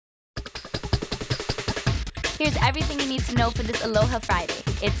Here's everything you need to know for this Aloha Friday.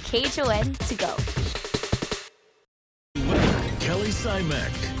 It's KHON to go. Kelly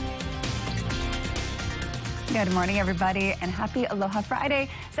Simek. Good morning, everybody, and happy Aloha Friday.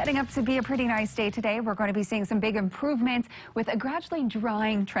 Setting up to be a pretty nice day today. We're going to be seeing some big improvements with a gradually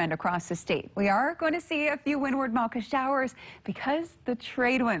drying trend across the state. We are going to see a few windward Mauka showers because the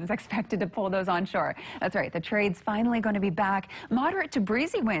trade winds expected to pull those onshore. That's right, the trade's finally going to be back. Moderate to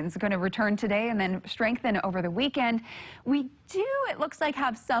breezy winds are going to return today and then strengthen over the weekend. We do, it looks like,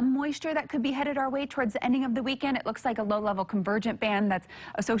 have some moisture that could be headed our way towards the ending of the weekend. It looks like a low-level convergent band that's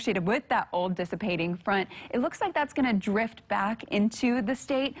associated with that old dissipating front. It looks like that's going to drift back into the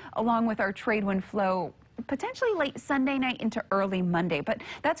state along with our trade wind flow potentially late Sunday night into early Monday. But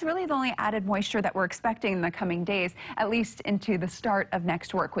that's really the only added moisture that we're expecting in the coming days, at least into the start of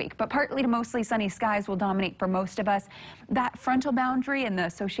next work week. But partly to mostly sunny skies will dominate for most of us. That frontal boundary and the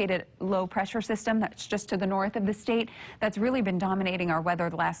associated low pressure system that's just to the north of the state, that's really been dominating our weather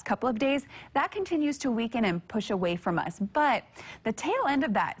the last couple of days, that continues to weaken and push away from us. But the tail end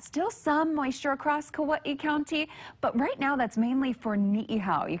of that, still some moisture across Kauai County, but right now that's mainly for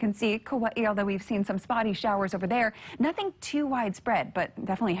Ni'ihau. You can see Kauai, although we've seen some spotty showers over there, nothing too widespread, but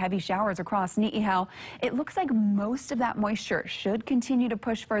definitely heavy showers across Ni'ihau. It looks like most of that moisture should continue to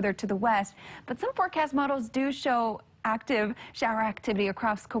push further to the west, but some forecast models do show active shower activity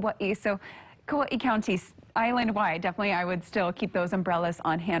across Kauai, so Kauai County island-wide, definitely I would still keep those umbrellas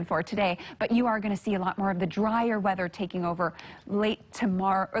on hand for today, but you are going to see a lot more of the drier weather taking over late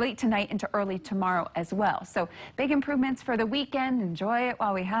tomorrow, or late tonight into early tomorrow as well. So big improvements for the weekend. Enjoy it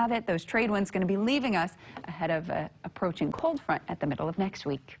while we have it. Those trade winds going to be leaving us ahead of an approaching cold front at the middle of next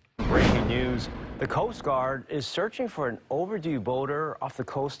week. Breaking news, the Coast Guard is searching for an overdue boater off the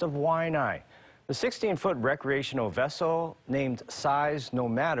coast of Waianae. The 16-foot recreational vessel named Size No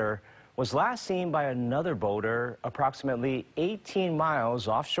Matter was last seen by another boater approximately 18 miles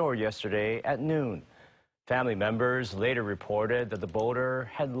offshore yesterday at noon. Family members later reported that the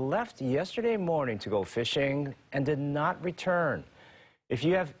boater had left yesterday morning to go fishing and did not return. If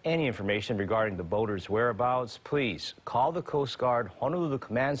you have any information regarding the boater's whereabouts, please call the Coast Guard Honolulu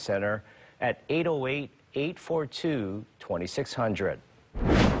Command Center at 808-842-2600.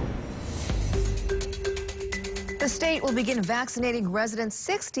 The state will begin vaccinating residents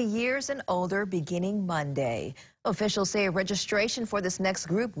 60 years and older beginning Monday. Officials say registration for this next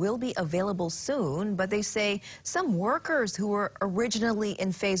group will be available soon, but they say some workers who were originally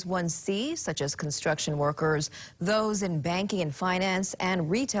in Phase 1C, such as construction workers, those in banking and finance, and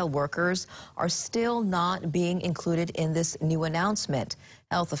retail workers, are still not being included in this new announcement.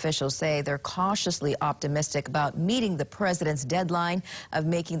 Health officials say they're cautiously optimistic about meeting the president's deadline of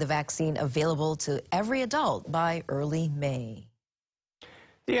making the vaccine available to every adult by early May.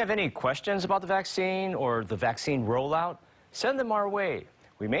 Do you have any questions about the vaccine or the vaccine rollout? Send them our way.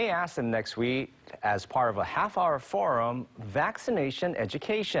 We may ask them next week as part of a half-hour forum, Vaccination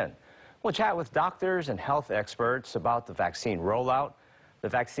Education. We'll chat with doctors and health experts about the vaccine rollout. The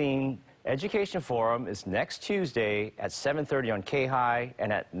Vaccine Education Forum is next Tuesday at 7:30 on K-High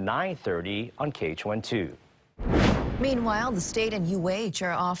and at 9:30 on KHON2. Meanwhile, the state and UH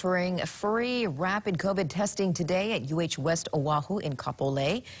are offering free rapid COVID testing today at UH West Oahu in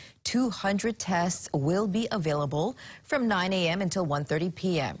Kapolei. 200 tests will be available from 9 a.m. until 1:30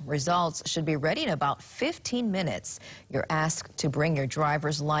 p.m. Results should be ready in about 15 minutes. You're asked to bring your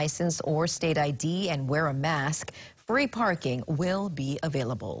driver's license or state ID and wear a mask. Free parking will be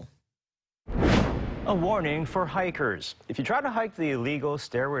available. A warning for hikers. If you try to hike the illegal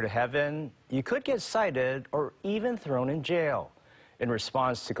Stairway to Heaven, you could get cited or even thrown in jail. In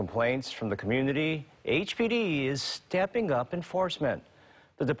response to complaints from the community, HPD is stepping up enforcement.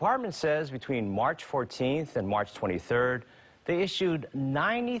 The department says between March 14th and March 23rd, they issued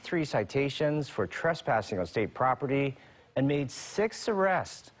 93 citations for trespassing on state property and made 6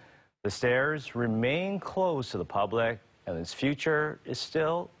 arrests. The stairs remain closed to the public, and its future is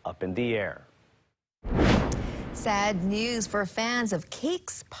still up in the air. Sad news for fans of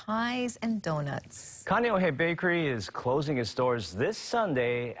cakes, pies, and donuts. Kaneohe Bakery is closing its doors this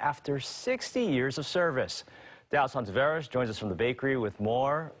Sunday after 60 years of service. Dallas Ontiveros joins us from the bakery with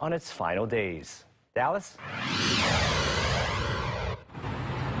more on its final days. Dallas?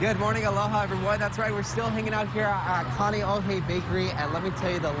 Good morning, aloha everyone. That's right, we're still hanging out here at Kaneohe Bakery, and let me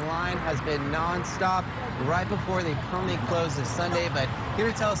tell you, the line has been non-stop right before they permanently close this Sunday. But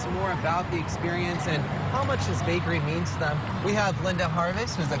here to tell us more about the experience and how much this bakery means to them, we have Linda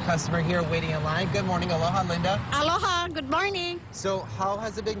Harvest, who's a customer here waiting in line. Good morning, aloha, Linda. Aloha, good morning. So how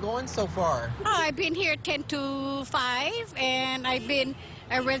has it been going so far? I've been here 10 to 5, and I've been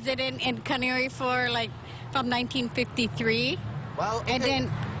a resident in Kaneohe for like from 1953. Well, okay. And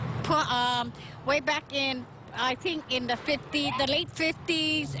then way back in, I think in the late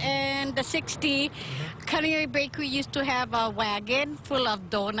 50s and the 60s, Culinary Bakery used to have a wagon full of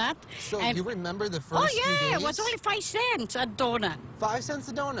donuts. So and, you remember the first oh few yeah, days? it was only 5 cents a donut. 5 cents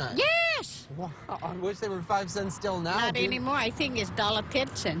a donut? Yes! Wow, I wish they were 5 cents still now. Not anymore. I think it's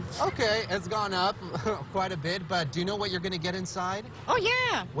 $1.10. Okay, it's gone up quite a bit, but do you know what you're going to get inside? Oh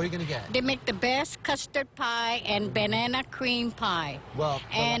yeah. What are you going to get? They make the best custard pie and banana cream pie. Well,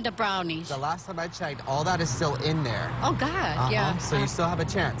 and the brownies. The last time I checked, all that is still in there. Oh God, yeah. So you still have a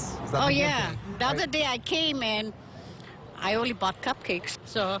chance. Is that Oh the good yeah. thing? The other day I came and I only bought cupcakes.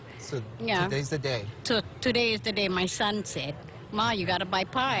 So yeah. Today's the day. Today is the day. My son said, "Ma, you gotta buy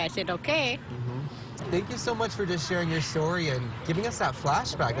pie." I said, "Okay." Thank you so much for just sharing your story and giving us that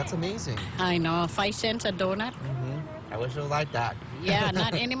flashback. That's amazing. I know, 5 cents a donut. I wish it was like that. Yeah,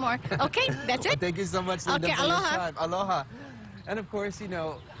 not anymore. Okay, that's it. Thank you so much, Linda, Okay, for your aloha. time. Aloha. And of course, you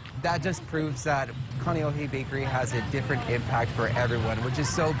know, that just proves that Kaneohe Bakery has a different impact for everyone, which is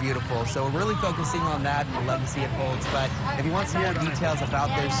so beautiful. So we're really focusing on that and the legacy it holds. But if you want some more details about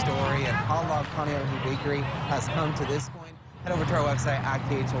their story and how long Kaneohe Bakery has come to this point, head over to our website at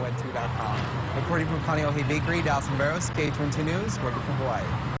KHON2.com. Reporting from Kaneohe Bakery, Dallas Barros, KHON2 News, working from Hawaii.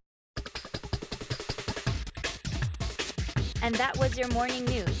 And that was your morning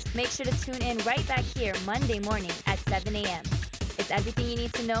news. Make sure to tune in right back here Monday morning at 7 a.m. It's everything you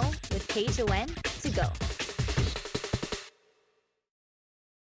need to know with KHON to go.